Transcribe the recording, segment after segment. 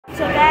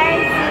So guys,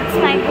 it's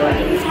my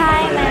boarding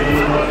time and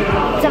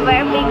it's a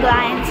very big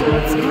line, so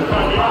let's go.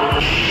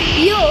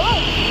 Yo!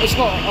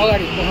 यसको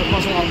अगाडि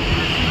मसँग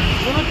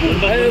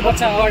आउनु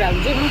बच्चा अगाडि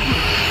हाल्नु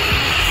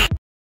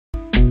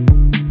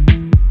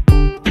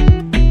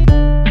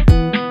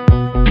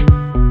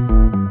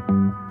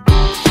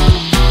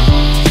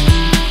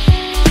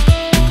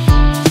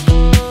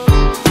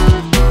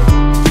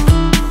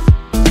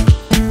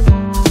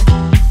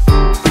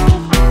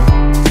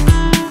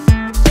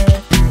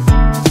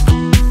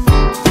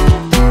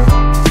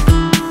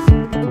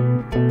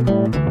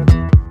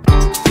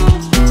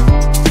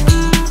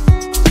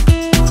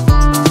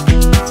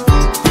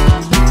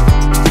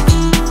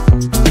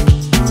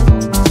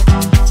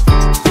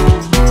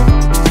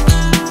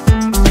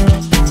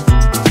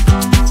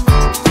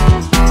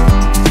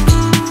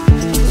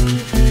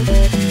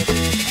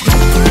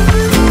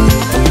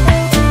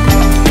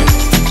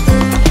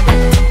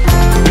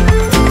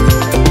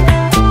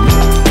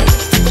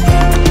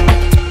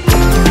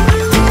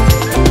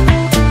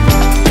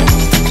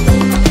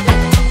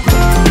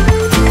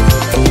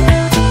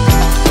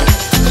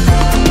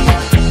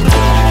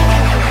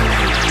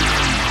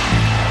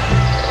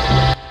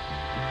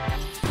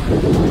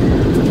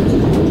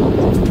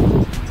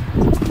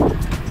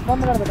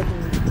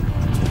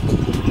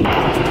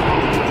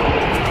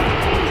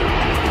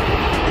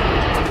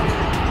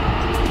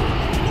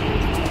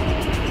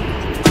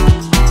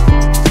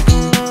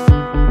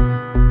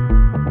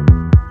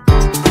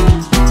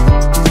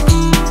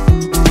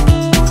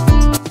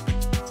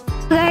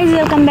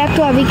Welcome back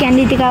to our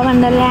Canditika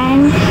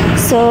Wonderland.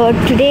 So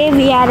today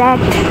we are at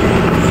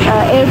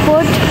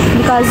airport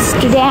because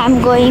today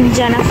I'm going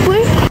Janakpur.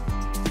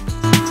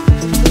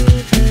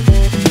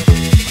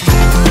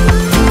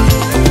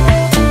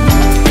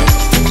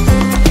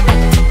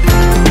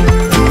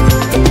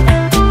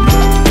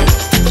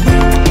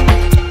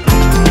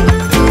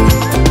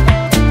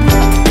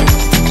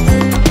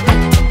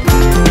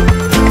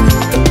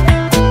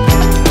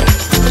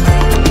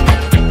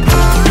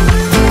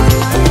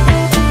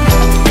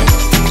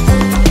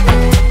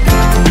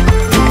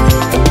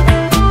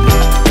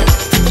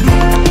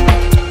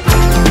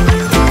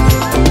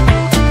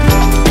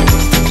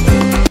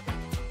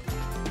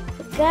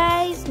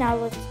 Guys, now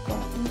let's go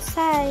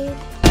inside.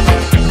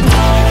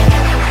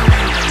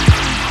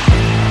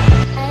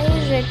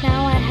 Guys, right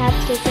now I have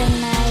taken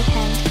my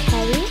hand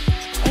carry.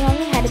 I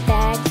only had a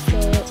bag, so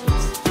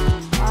it's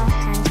a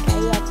hand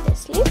carry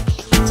obviously.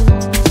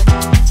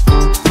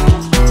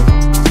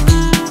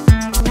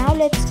 Now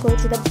let's go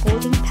to the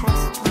boarding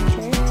pass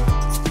counter.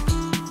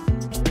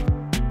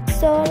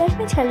 So let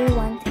me tell you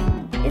one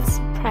thing. It's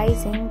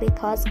surprising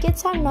because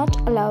kids are not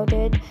allowed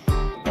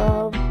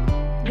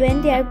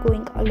when they are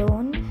going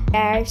alone. They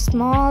are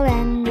small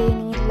and they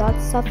need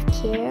lots of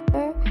care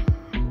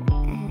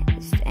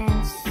and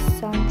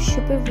some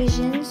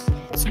supervisions.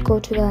 Let's go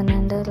to the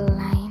another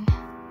line.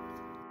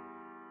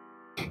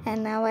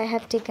 And now I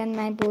have taken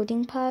my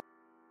boarding pass.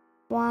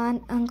 One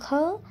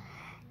uncle,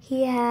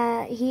 he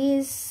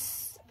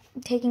is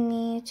taking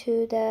me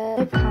to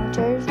the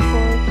counter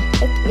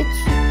it's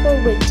for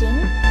waiting.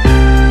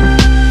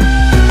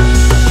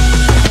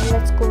 Now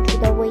let's go to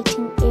the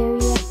waiting area.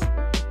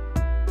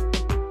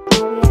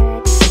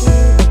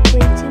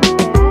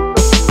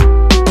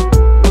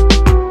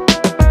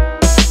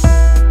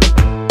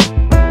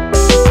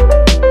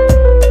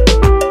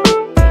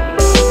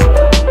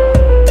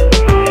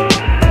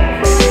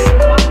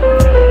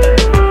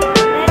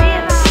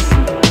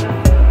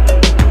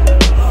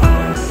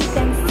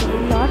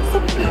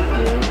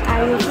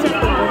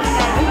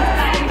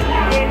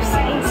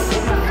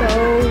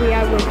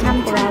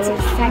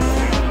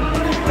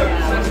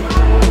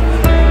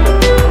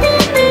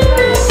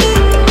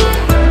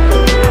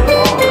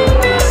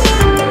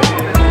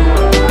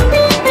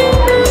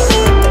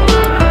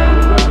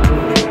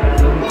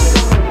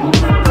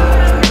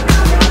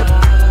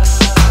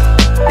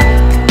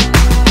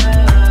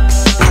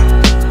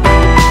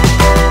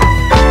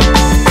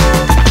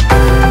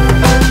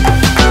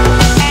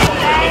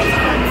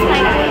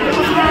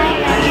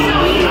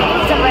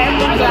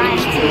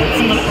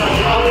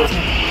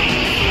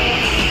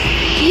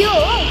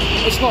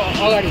 यसको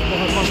अगाडि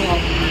मसँग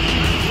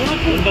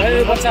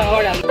आउनु बच्चा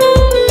अगाडि हाल्नु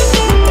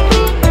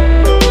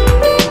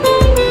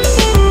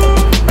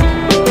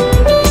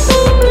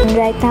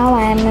Right now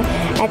I am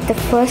at the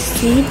first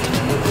seat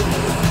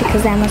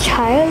because I'm a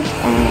child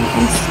and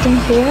I'm sitting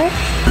here.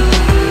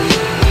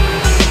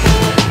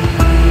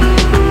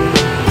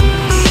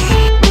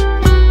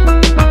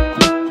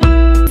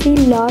 See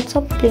lots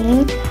of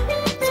planes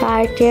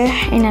are there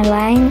in a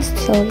line,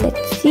 so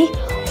let's see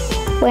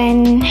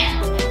when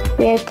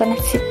we are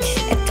gonna sit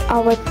at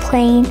our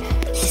plane.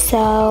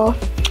 So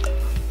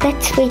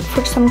let's wait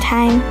for some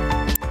time.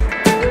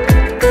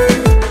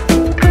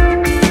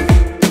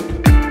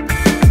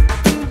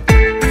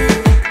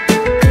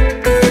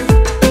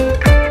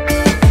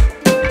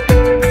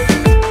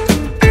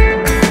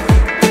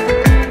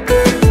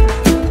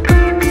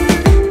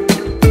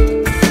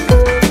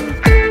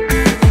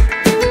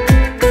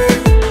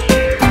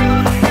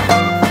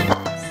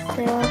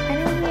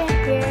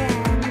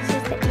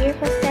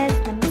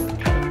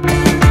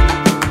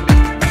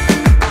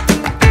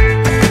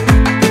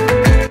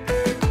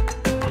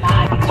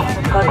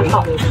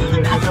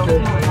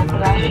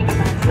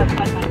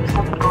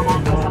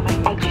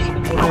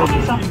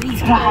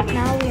 Right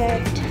now we are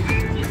at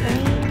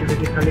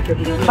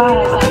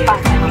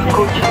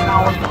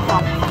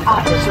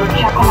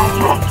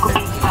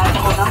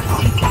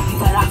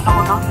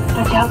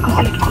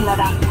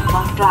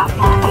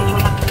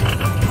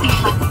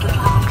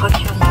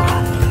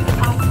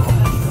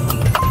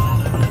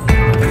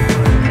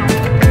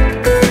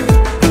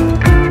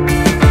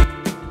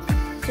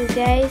so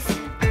guys,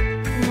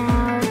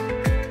 now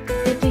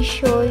let me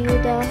show you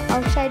the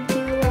outside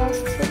view of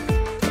the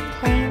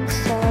plane.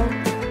 So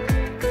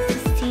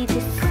see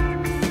this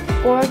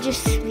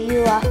gorgeous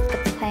view of the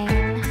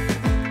plane.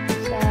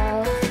 So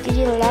did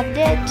you love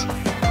it?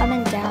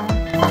 Comment down.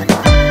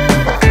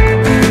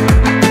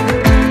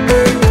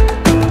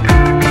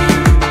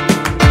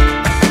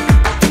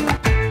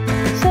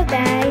 So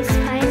guys,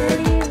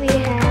 finally we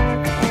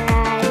have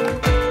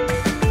arrived in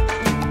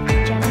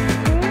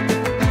Janakpur,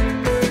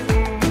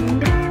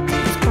 and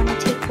it's gonna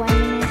take 1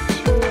 minute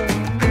to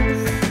land.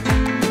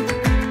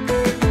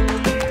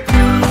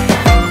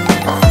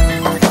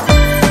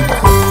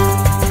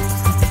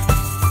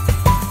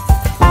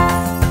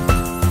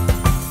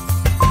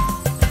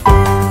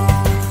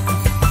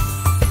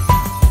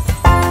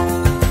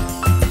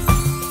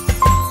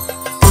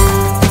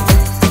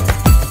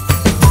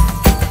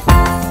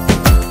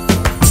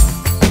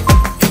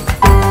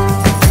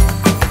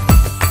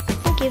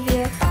 I'll give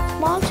you a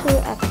small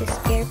tour of this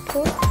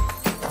airport.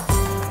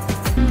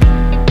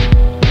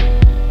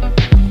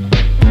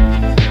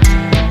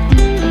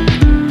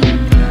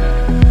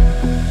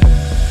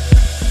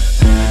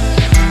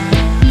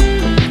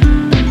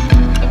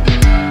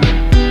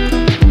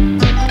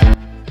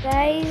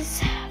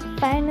 Guys,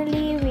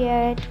 finally we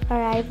are at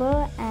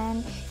arrival,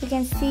 and you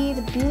can see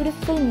the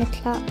beautiful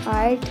Mithila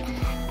art.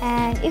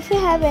 And if you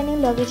have any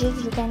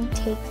luggages, you can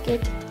take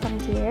it from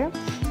there.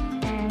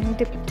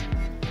 And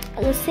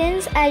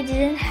since I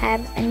didn't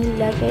have any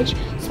luggage,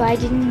 so I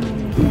didn't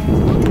need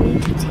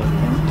to take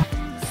them.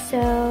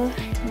 So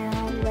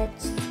now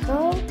let's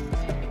go.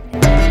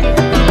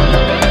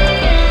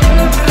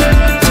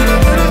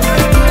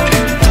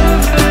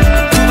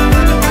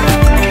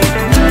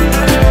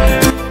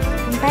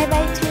 Bye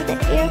bye to the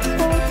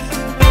airport.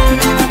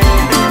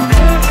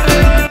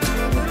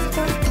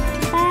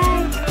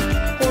 Bye,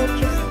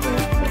 gorgeous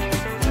airport.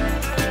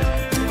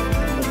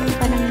 I'm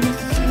gonna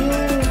miss you.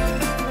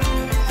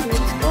 So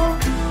let's go.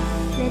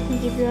 Let me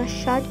give you a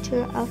short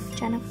tour of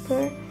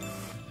Janakpur.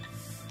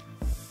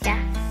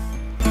 Yeah.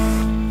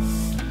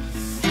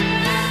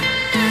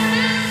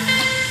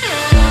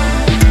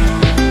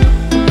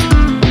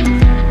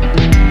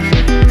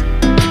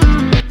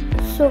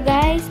 So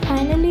guys,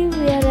 finally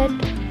we are at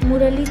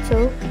Murali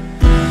Chowk.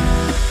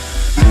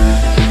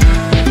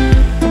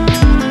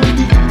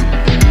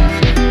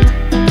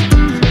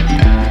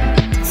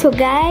 So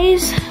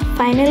guys,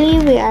 finally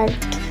we are at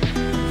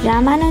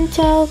Ramanand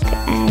Chowk,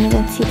 and you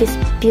can see this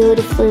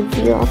beautiful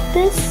view of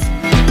this.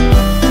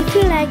 If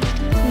you like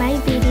my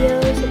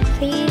videos,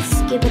 please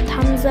give a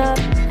thumbs up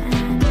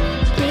and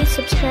please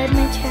subscribe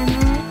my channel.